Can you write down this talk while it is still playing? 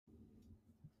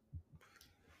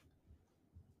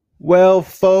Well,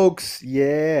 folks,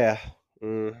 yeah.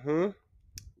 hmm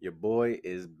Your boy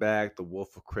is back, the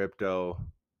Wolf of Crypto.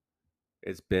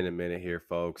 It's been a minute here,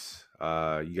 folks.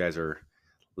 You guys are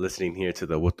listening here to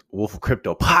the Wolf of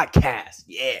Crypto podcast.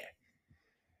 Yeah.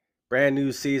 Brand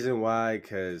new season. Why?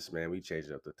 Because, man, we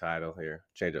changed up the title here,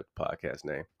 changed up the podcast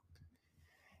name.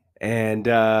 And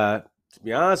to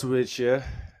be honest with you,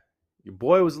 your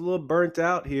boy was a little burnt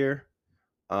out here,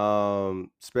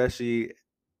 especially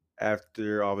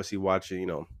after obviously watching,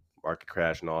 market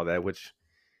crash and all that, which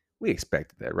we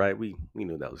expected that, right? We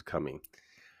knew that was coming.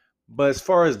 But as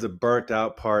far as the burnt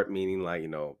out part, meaning like,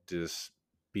 just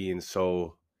being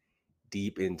so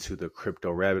deep into the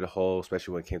crypto rabbit hole,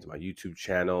 especially when it came to my YouTube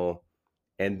channel.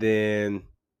 And then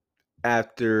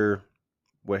after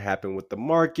what happened with the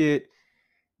market,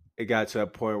 it got to a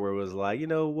point where it was like, you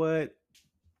know what?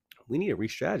 We need to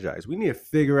re-strategize. We need to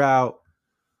figure out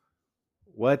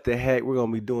what the heck we're gonna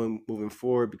be doing moving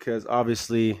forward because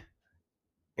obviously,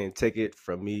 and take it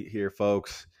from me here,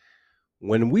 folks,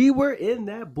 when we were in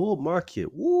that bull market,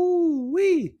 woo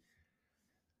wee,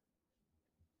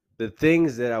 the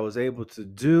things that I was able to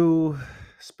do,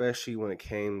 especially when it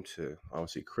came to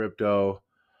obviously crypto,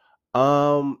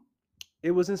 um,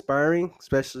 it was inspiring,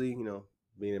 especially,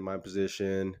 being in my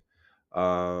position,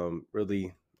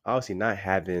 really obviously not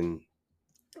having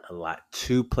a lot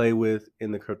to play with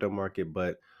in the crypto market,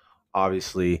 but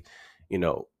obviously, you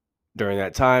know, during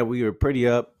that time we were pretty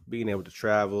up, being able to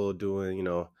travel, doing,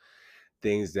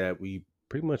 things that we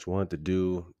pretty much wanted to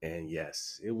do. And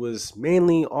yes, it was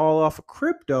mainly all off of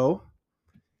crypto.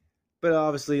 But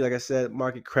obviously, like I said,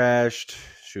 market crashed.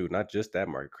 Shoot, not just that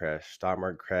market crash, stock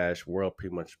market crash, world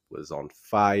pretty much was on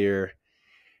fire.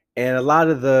 And a lot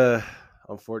of the,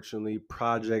 unfortunately,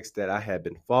 projects that I had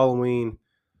been following,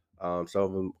 some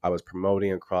of them I was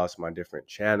promoting across my different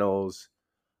channels.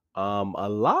 A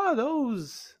lot of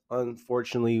those,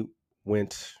 unfortunately,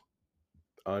 went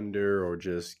under or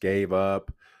just gave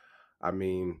up. I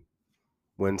mean,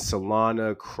 when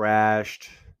Solana crashed,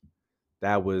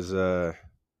 that was I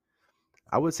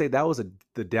would say that was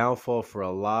the downfall for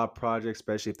a lot of projects,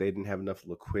 especially if they didn't have enough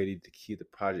liquidity to keep the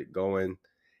project going.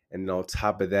 And then on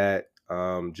top of that,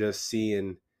 just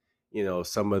seeing,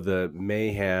 some of the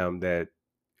mayhem that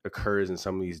occurs in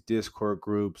some of these Discord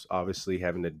groups, obviously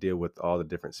having to deal with all the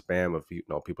different spam of,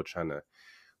 people trying to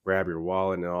grab your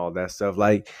wallet and all that stuff.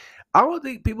 Like, I don't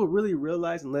think people really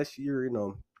realize unless you're,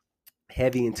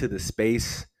 heavy into the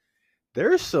space.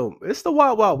 It's the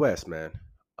wild, wild west, man.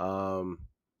 Um,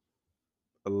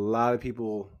 a lot of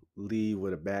people leave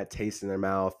with a bad taste in their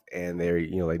mouth and they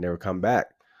never come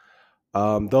back.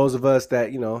 Those of us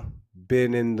that,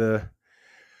 been in the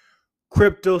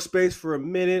crypto space for a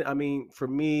minute, I mean, for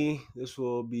me, this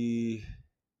will be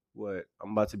what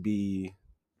I'm about to be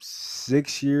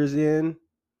 6 years in.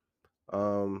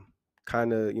 Um,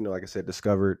 Kind of, like I said,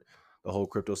 discovered the whole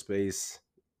crypto space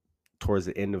towards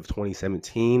the end of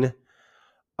 2017.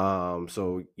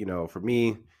 So, for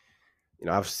me,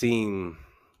 I've seen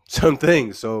some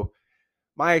things. So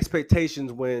my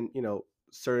expectations when,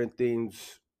 certain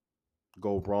things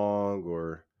go wrong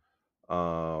or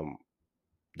um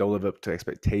don't live up to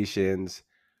expectations,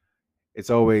 it's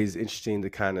always interesting to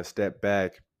kind of step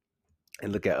back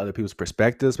and look at other people's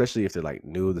perspectives, especially if they're like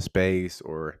new to the space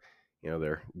or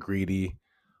they're greedy.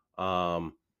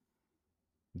 Um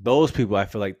those people I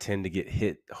feel like tend to get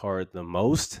hit hard the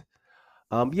most.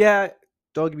 Yeah,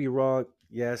 don't get me wrong.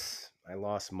 Yes, I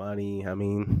lost money. I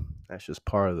mean, that's just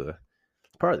part of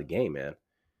the game, man.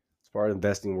 It's part of the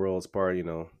investing world. It's part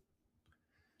of,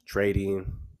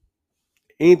 trading.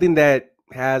 Anything that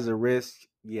has a risk,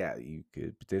 yeah, you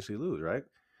could potentially lose, right?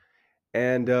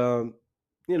 And there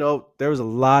was a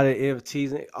lot of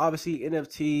NFTs. And obviously,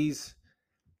 NFTs,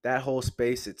 that whole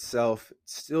space itself,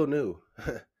 it's still new.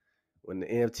 When the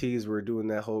NFTs were doing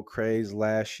that whole craze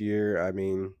last year, I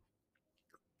mean,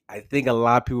 I think a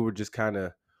lot of people were just kind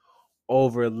of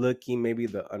overlooking maybe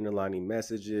the underlining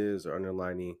messages or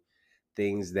underlining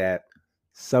things that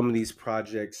some of these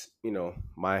projects,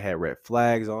 might have red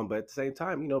flags on, but at the same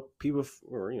time, people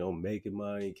were, making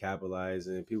money,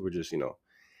 capitalizing. People were just,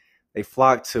 they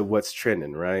flock to what's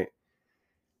trending, right?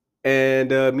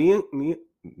 And me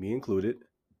included.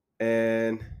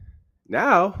 And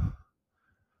now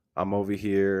I'm over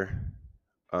here,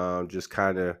 just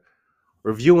kind of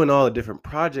reviewing all the different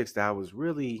projects that I was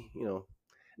really,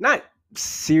 not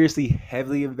seriously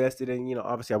heavily invested in.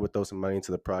 Obviously I would throw some money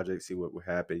into the project, see what would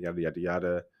happen, yada yada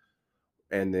yada.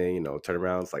 And then, turn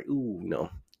around, it's like, ooh,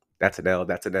 that's an L,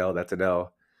 that's an L, that's an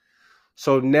L.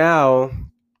 So now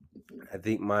I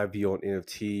think my view on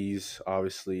NFTs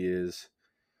obviously is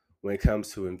when it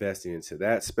comes to investing into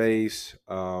that space,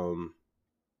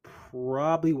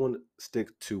 probably want to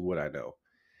stick to what I know.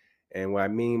 And what I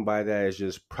mean by that is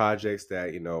just projects that,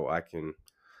 I can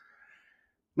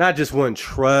not just one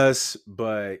trust,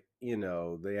 but,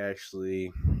 they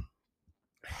actually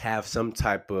have some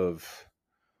type of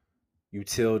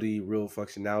utility, real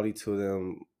functionality to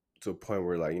them, to a point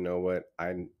where, like, you know what,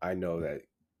 I know that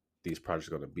these projects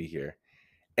are going to be here.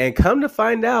 And come to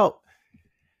find out,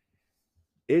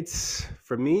 it's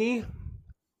for me,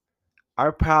 I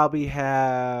probably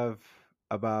have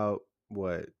about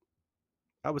what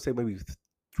I would say maybe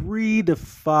 3 to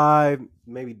 5,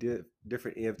 maybe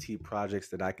different NFT projects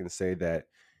that I can say that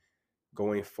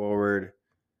going forward,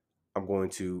 I'm going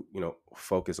to,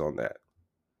 focus on that.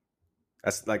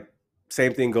 That's like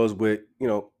same thing goes with,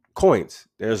 coins.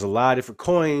 There's a lot of different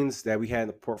coins that we had in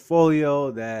the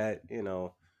portfolio that,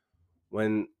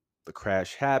 when the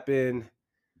crash happened,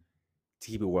 to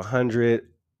keep it 100,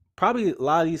 probably a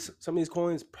lot of some of these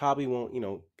coins probably won't,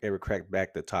 ever crack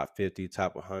back the top 50,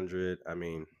 top 100. I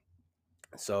mean,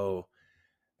 so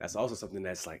that's also something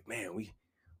that's like, man,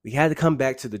 we had to come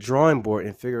back to the drawing board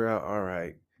and figure out, all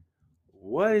right,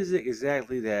 what is it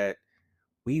exactly that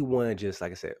we want to just,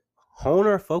 like I said, hone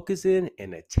our focus in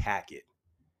and attack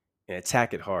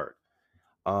it hard.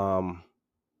 Um,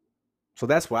 so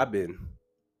that's what I've been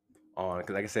on.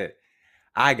 Because, like I said,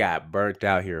 I got burnt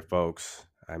out here, folks.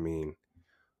 I mean,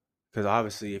 because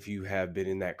obviously, if you have been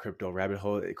in that crypto rabbit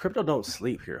hole, crypto don't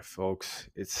sleep here, folks.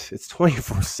 It's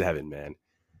 24/7, man.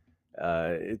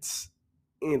 It's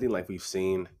anything like we've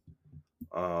seen.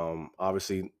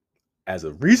 Obviously, as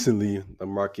of recently, the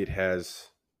market has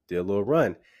did a little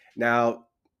run. Now,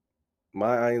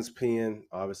 my honest opinion,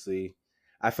 obviously,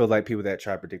 I feel like people that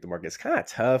try to predict the market, it's kind of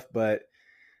tough, but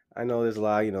I know there's a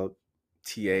lot,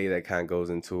 TA that kind of goes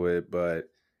into it. But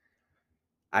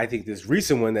I think this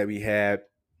recent one that we had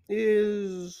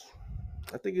is,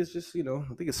 I think it's just, I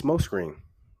think it's smokescreen.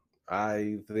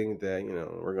 I think that,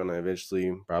 we're going to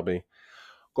eventually probably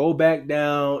go back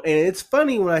down. And it's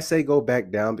funny when I say go back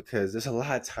down, because there's a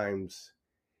lot of times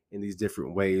in these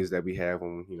different ways that we have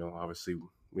when, obviously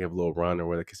we have a little run or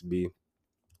whatever it could be.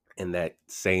 And that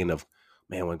saying of,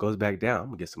 man, when it goes back down, I'm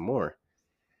going to get some more.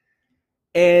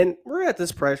 And we're at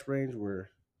this price range where,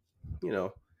 you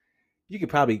know, you could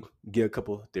probably get a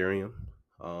couple Ethereum,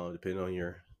 depending on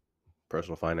your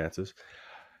personal finances.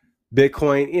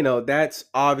 Bitcoin, that's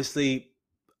obviously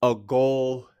a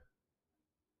goal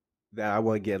that I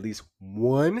want to get at least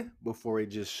one before it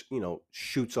just,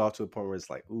 shoots off to a point where it's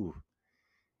like, ooh,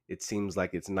 it seems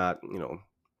like it's not,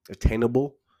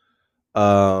 attainable.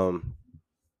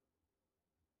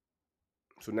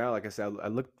 So now, like I said, I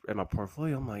looked at my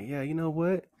portfolio. I'm like, yeah, you know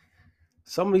what?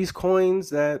 Some of these coins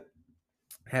that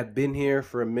have been here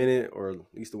for a minute, or at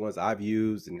least the ones I've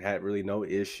used and had really no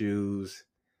issues,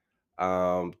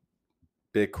 um,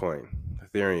 Bitcoin,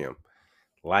 Ethereum,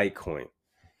 Litecoin.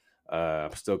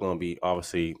 I'm still going to be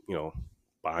obviously,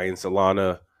 buying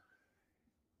Solana.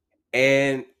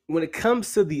 And when it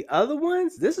comes to the other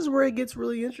ones, this is where it gets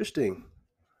really interesting.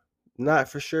 Not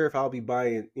for sure if I'll be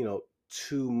buying,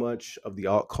 too much of the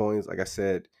altcoins. Like I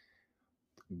said,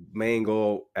 main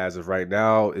goal as of right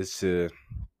now is to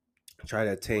try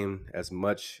to attain as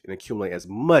much and accumulate as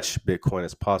much Bitcoin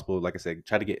as possible. Like I said,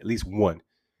 try to get at least one.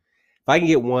 If I can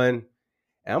get one,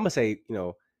 and I'm gonna say,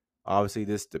 obviously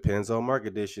this depends on market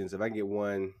conditions. If I can get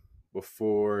one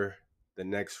before the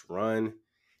next run,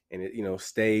 and it,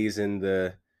 stays in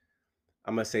the,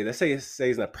 I'm gonna say, let's say it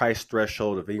stays in the price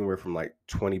threshold of anywhere from like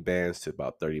 20 bands to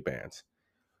about 30 bands.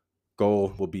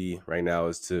 Goal will be right now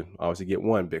is to obviously get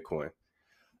one Bitcoin.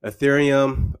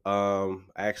 Ethereum,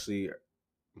 actually,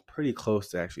 I'm pretty close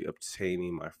to actually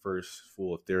obtaining my first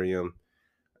full Ethereum.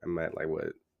 I'm at like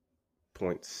what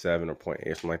 0.7 or 0.8,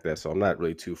 something like that. So I'm not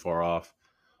really too far off.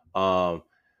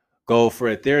 Goal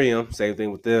for Ethereum, same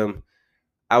thing with them.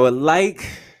 I would like,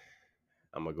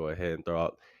 I'm gonna go ahead and throw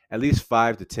out at least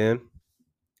 5 to 10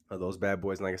 of those bad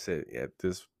boys. And like I said, yeah,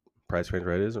 this price range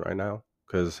right is right now,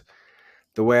 because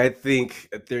the way I think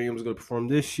Ethereum is going to perform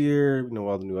this year,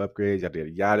 all the new upgrades, yada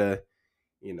yada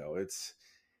yada. It's,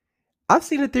 I've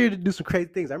seen Ethereum do some crazy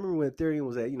things. I remember when Ethereum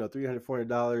was at $300,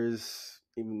 $400,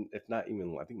 even if not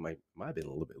even, I think might have been a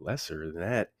little bit lesser than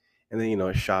that. And then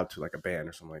it shot to like a band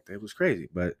or something like that. It was crazy.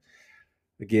 But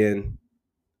again,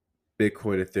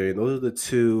 Bitcoin, Ethereum, those are the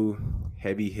two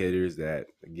heavy hitters that,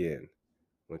 again,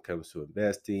 when it comes to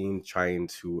investing, trying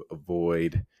to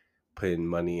avoid putting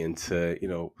money into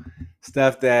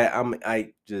stuff that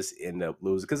I just end up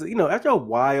losing, because after a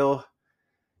while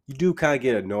you do kind of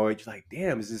get annoyed. You're like,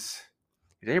 damn, is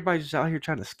everybody just out here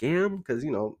trying to scam? Because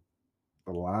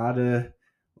a lot of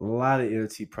a lot of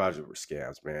NFT projects were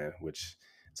scams, man, which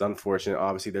is unfortunate.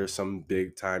 Obviously, there's some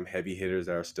big time heavy hitters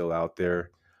that are still out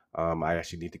there. I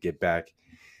actually need to get back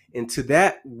into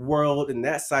that world and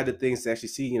that side of things to actually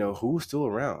see, who's still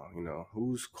around,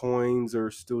 whose coins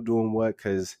are still doing what.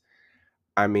 Because,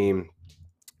 I mean,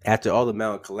 after all the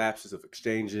amount of collapses of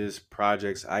exchanges,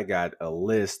 projects, I got a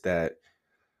list that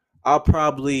I'll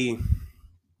probably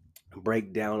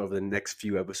break down over the next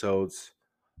few episodes.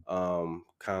 Kind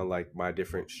of like my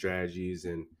different strategies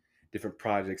and different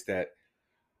projects that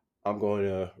I'm going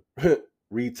to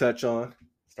retouch on,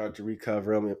 start to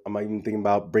recover them. I'm even thinking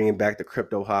about bringing back the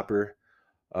crypto hopper.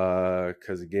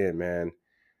 Because again, man,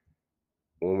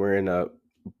 when we're in a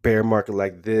bear market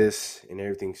like this and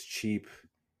everything's cheap,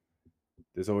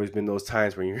 there's always been those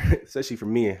times when you're, especially for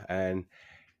me, and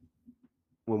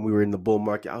when we were in the bull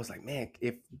market, I was like, man,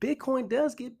 if Bitcoin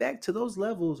does get back to those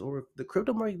levels, or if the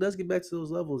crypto market does get back to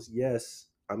those levels, yes,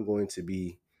 I'm going to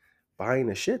be buying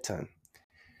a shit ton.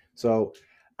 So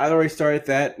I already started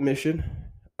that mission.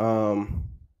 Um,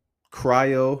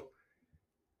 Cryo,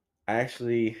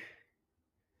 actually,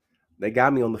 they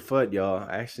got me on the foot, y'all.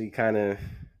 I actually kind of,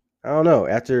 I don't know,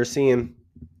 after seeing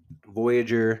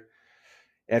Voyager,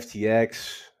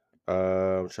 FTX,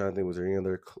 I'm trying to think, was there any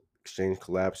other exchange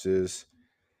collapses?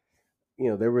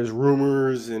 There was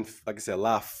rumors and, like I said, a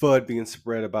lot of FUD being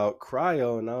spread about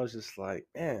Cryo, and I was just like,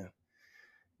 man,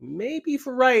 maybe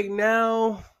for right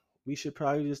now, we should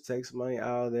probably just take some money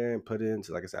out of there and put it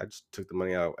into, like I said, I just took the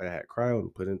money out I had Cryo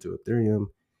and put it into Ethereum.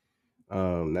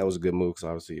 That was a good move because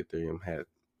obviously Ethereum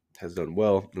has done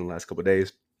well in the last couple of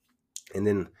days, and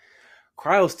then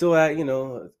Cryo's still at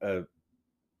a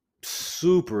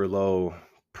super low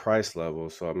price level.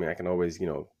 So I mean, I can always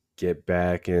get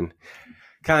back, and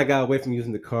kind of got away from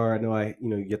using the card. I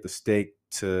know you get the stake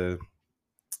to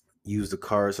use the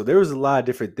card. So there was a lot of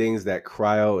different things that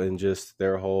Cryo and just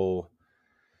their whole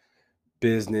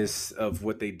business of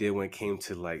what they did when it came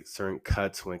to like certain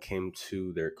cuts when it came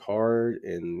to their card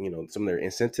and some of their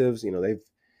incentives.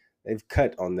 They've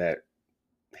cut on that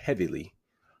heavily.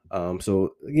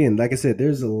 So again, like I said,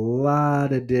 there's a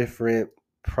lot of different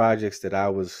projects that I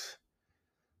was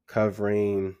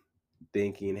covering,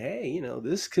 thinking, hey,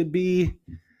 this could be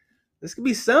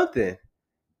something.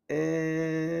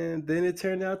 And then it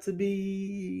turned out to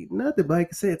be nothing. But like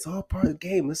I said, it's all part of the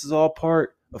game. This is all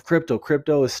part of crypto.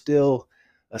 Crypto is still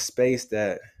a space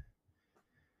that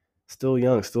still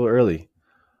young, still early.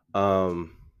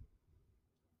 Um,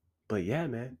 but yeah,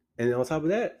 man. And on top of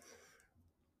that,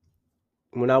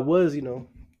 when I was,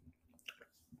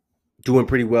 doing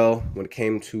pretty well when it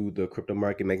came to the crypto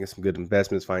market, making some good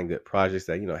investments, finding good projects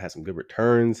that, had some good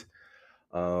returns.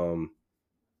 Um,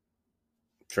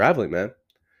 Traveling, man.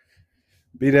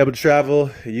 Being able to travel,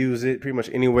 use it pretty much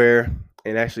anywhere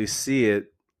and actually see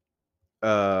it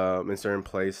in certain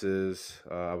places.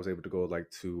 I was able to go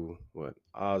like to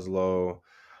Oslo.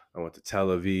 I went to Tel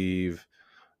Aviv.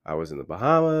 I was in the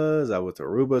Bahamas. I went to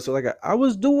Aruba. So like I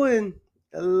was doing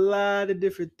a lot of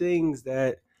different things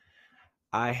that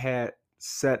I had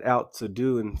set out to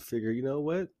do and figure, you know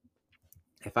what?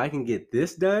 If I can get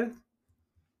this done,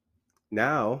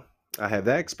 now I have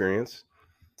that experience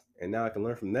and now I can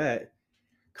learn from that,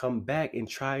 come back and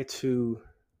try to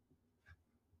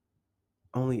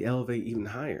only elevate even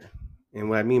higher. And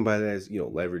what I mean by that is,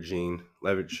 leverage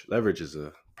is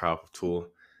a powerful tool.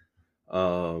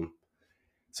 Um,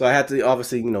 so I had to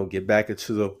obviously, get back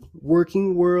into the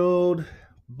working world,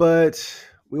 but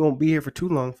we won't be here for too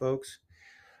long, folks.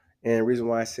 And the reason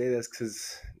why I say this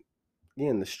because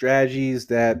again, the strategies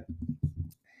that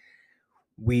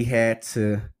we had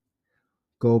to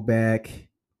go back,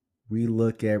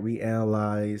 relook at,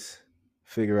 reanalyze,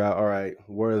 figure out, all right,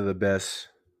 what are the best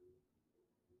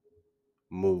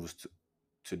moves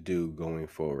to do going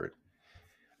forward.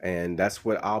 And that's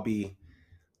what I'll be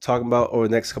talking about over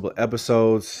the next couple of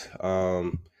episodes.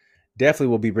 Definitely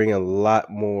will be bringing a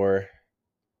lot more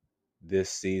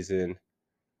this season,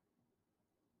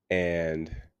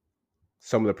 and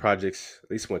some of the projects, at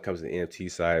least when it comes to the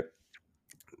NFT side,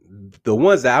 the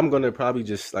ones that I'm going to probably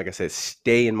just, like I said,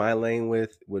 stay in my lane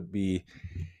with would be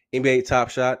NBA Top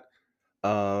Shot.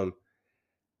 Um,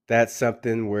 that's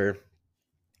something where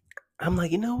I'm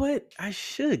like, you know what? I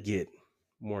should get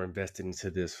more invested into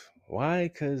this. Why?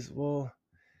 Because, well,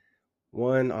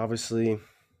 one, obviously,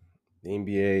 the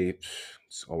NBA,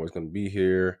 it's always going to be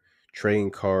here. Trading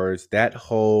cards, that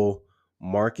whole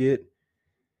market,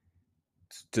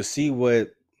 to see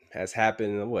what has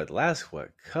happened in last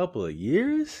couple of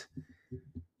years,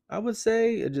 I would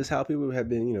say, just how people have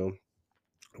been,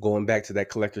 going back to that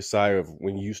collector side of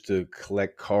when you used to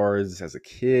collect cards as a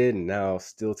kid and now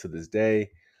still to this day.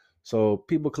 So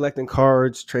people collecting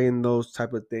cards, trading those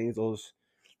type of things, those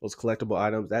collectible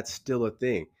items, that's still a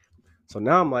thing. So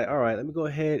now I'm like, all right, let me go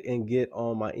ahead and get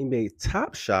on my NBA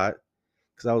Top Shot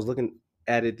because I was looking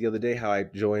at it the other day. How I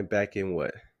joined back in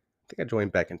what? I think I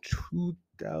joined back in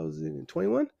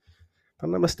 2021, if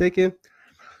I'm not mistaken.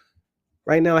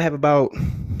 Right now, I have about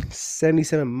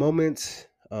 77 moments,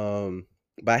 but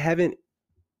I haven't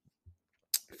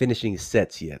finishing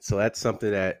sets yet. So that's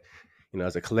something that,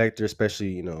 as a collector,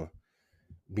 especially,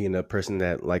 being a person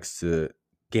that likes to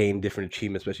gain different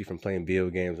achievements, especially from playing video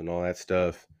games and all that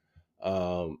stuff.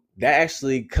 That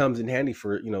actually comes in handy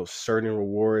for, certain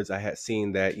rewards. I had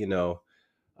seen that,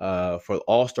 for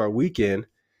All-Star weekend,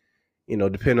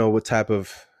 depending on what type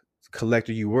of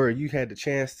collector you were, you had the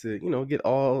chance to, get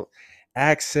all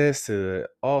access to the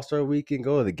All-Star weekend,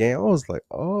 go to the game. I was like,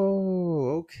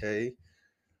 oh, okay.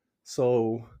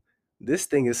 So this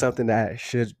thing is something that I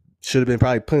should have been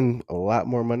probably putting a lot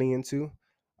more money into.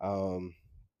 It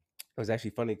was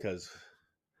actually funny because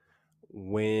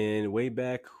when way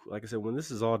back, like I said, when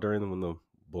this is all during when the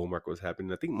bull market was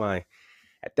happening, I think my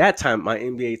at that time my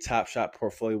NBA Top Shot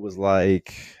portfolio was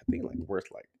like I think like worth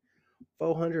like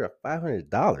 $400 or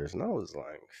 $500, and I was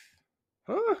like,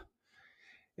 huh?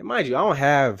 And mind you, I don't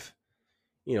have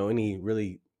any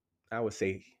really, I would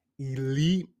say,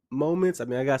 elite moments. I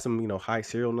mean, I got some high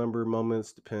serial number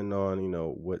moments depending on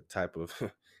what type of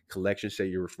collection set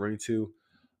you're referring to.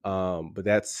 But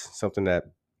that's something that,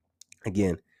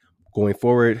 again, going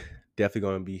forward, definitely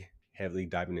going to be heavily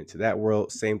diving into that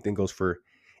world. Same thing goes for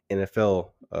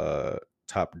NFL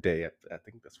Top Day. I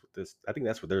think that's what this. I think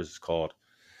that's what theirs is called.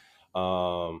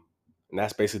 And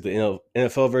that's basically the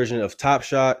NFL version of Top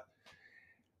Shot.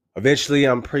 Eventually,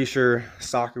 I'm pretty sure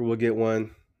soccer will get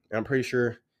one. I'm pretty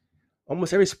sure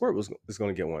almost every sport is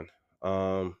going to get one.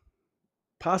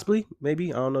 Possibly,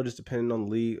 maybe, I don't know, just depending on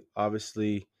the league.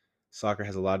 Obviously, soccer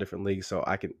has a lot of different leagues, so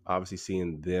I can obviously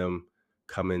seeing them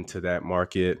come into that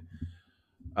market.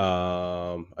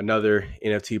 Another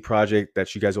NFT project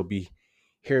that you guys will be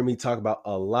hearing me talk about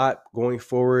a lot going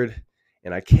forward,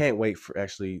 and I can't wait for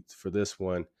this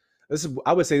one.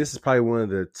 I would say this is probably one of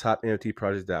the top NFT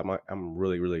projects that I'm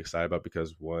really really excited about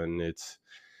because one, it's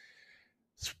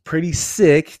pretty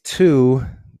sick. Two,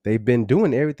 they've been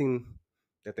doing everything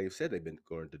that they've said they've been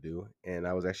going to do, and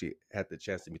I was actually had the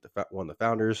chance to meet one of the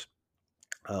founders.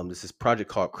 This is project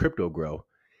called Crypto Grow,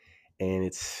 and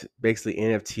it's basically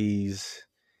NFTs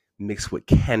mixed with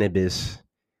cannabis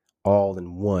all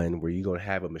in one, where you're gonna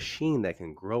have a machine that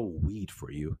can grow weed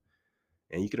for you,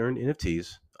 and you can earn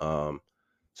NFTs.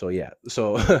 So yeah,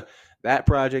 so that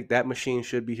project, that machine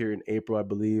should be here in April, I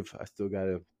believe. I still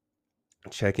gotta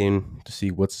check in to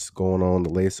see what's going on, the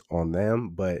latest on them,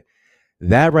 but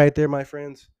that right there, my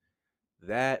friends,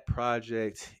 that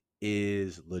project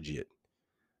is legit.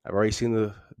 I've already seen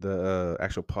the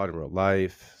actual pod in real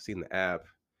life, seen the app.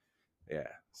 Yeah,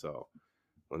 so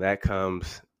when that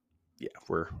comes, yeah,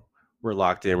 we're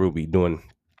locked in. We'll be doing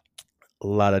a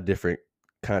lot of different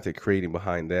content creating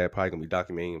behind that. Probably gonna be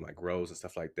documenting my grows and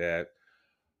stuff like that.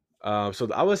 So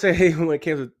I would say when it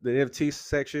came to the NFT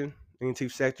section,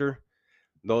 NFT sector,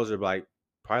 those are like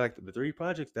probably like the three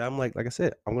projects that I'm like I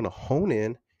said, I'm gonna hone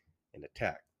in and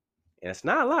attack. And it's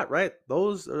not a lot, right?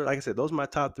 Those are, like I said, those are my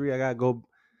top three. I gotta go.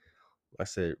 Like I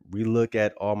said, relook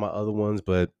at all my other ones,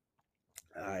 but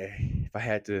if I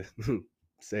had to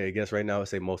say, I guess right now, I would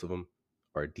say most of them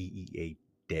are DEA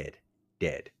dead,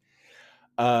 dead.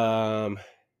 Um,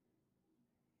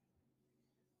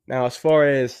 Now as far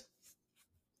as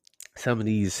some of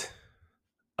these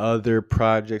other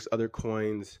projects, other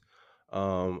coins,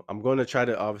 I'm going to try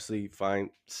to obviously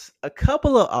find a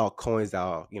couple of altcoins that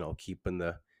I'll keep in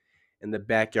the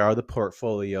backyard of the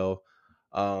portfolio.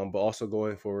 But also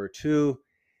going forward too,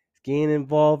 getting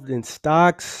involved in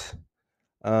stocks.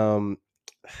 Um,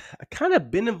 I kind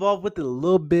of been involved with it a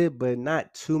little bit, but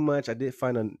not too much. I did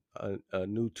find a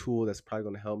new tool that's probably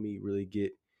going to help me really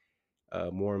get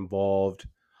more involved.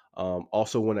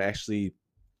 Also, want to actually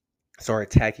start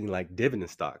attacking like dividend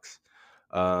stocks,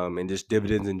 and just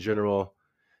dividends in general.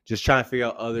 Just trying to figure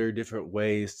out other different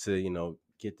ways to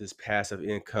get this passive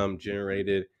income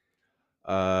generated.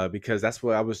 Because that's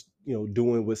what I was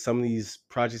doing with some of these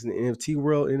projects in the NFT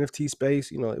world, NFT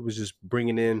space. It was just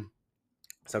bringing in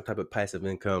some type of passive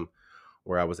income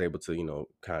where I was able to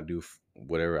kind of do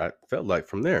whatever I felt like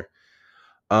from there.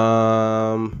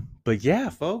 But yeah,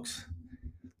 folks,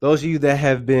 those of you that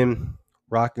have been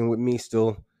rocking with me,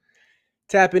 still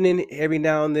tapping in every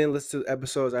now and then, listen to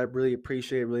episodes, I really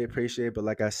appreciate. But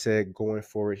like I said, going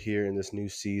forward here in this new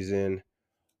season,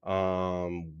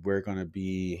 we're gonna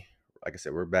be, like I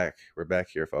said, we're back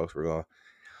here, folks. We're gonna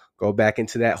go back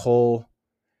into that hole,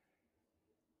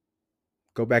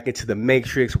 go back into the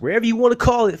matrix, wherever you want to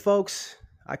call it, folks.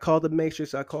 I call it the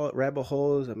matrix, I call it rabbit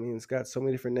holes. I mean, it's got so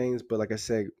many different names, but like I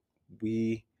said,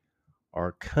 we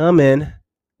are coming.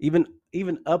 Even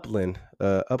Upland.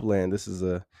 This is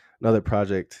another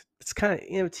project. It's kind of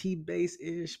NFT based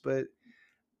ish, but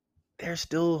they're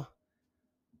still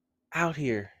out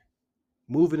here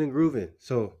moving and grooving.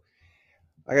 So,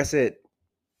 like I said,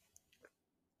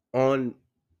 on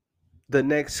the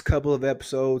next couple of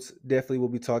episodes, definitely we'll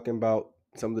be talking about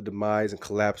some of the demise and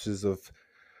collapses of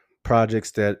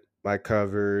projects that I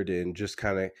covered, and just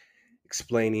kind of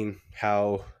explaining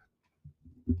how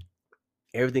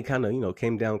everything kind of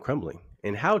came down crumbling,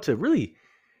 and how it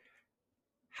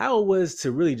was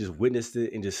to really just witness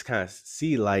it and just kind of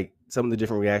see like some of the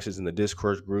different reactions in the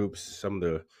discourse groups, some of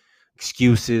the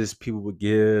excuses people would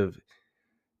give,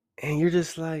 and you're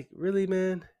just like, really,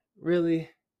 man, really,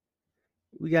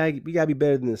 we gotta be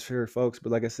better than this here, folks.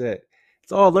 But like I said,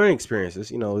 it's all learning experiences.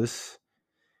 This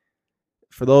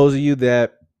for those of you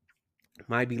that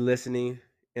might be listening.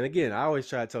 And again, I always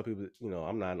try to tell people,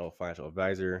 I'm not no financial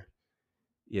advisor.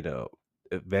 You know,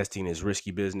 Investing is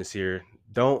risky business here.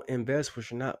 Don't invest what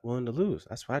you're not willing to lose.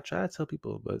 That's why I try to tell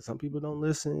people, but some people don't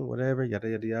listen, whatever, yada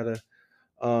yada yada.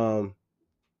 Um,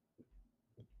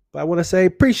 but I want to say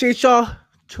appreciate y'all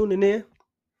tuning in.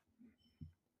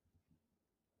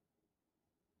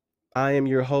 I am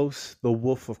your host, the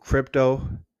Wolf of Crypto.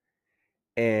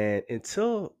 And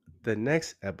until the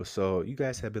next episode, you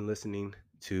guys have been listening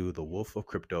to the Wolf of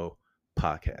Crypto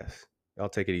podcast. Y'all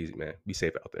take it easy, man. Be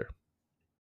safe out there.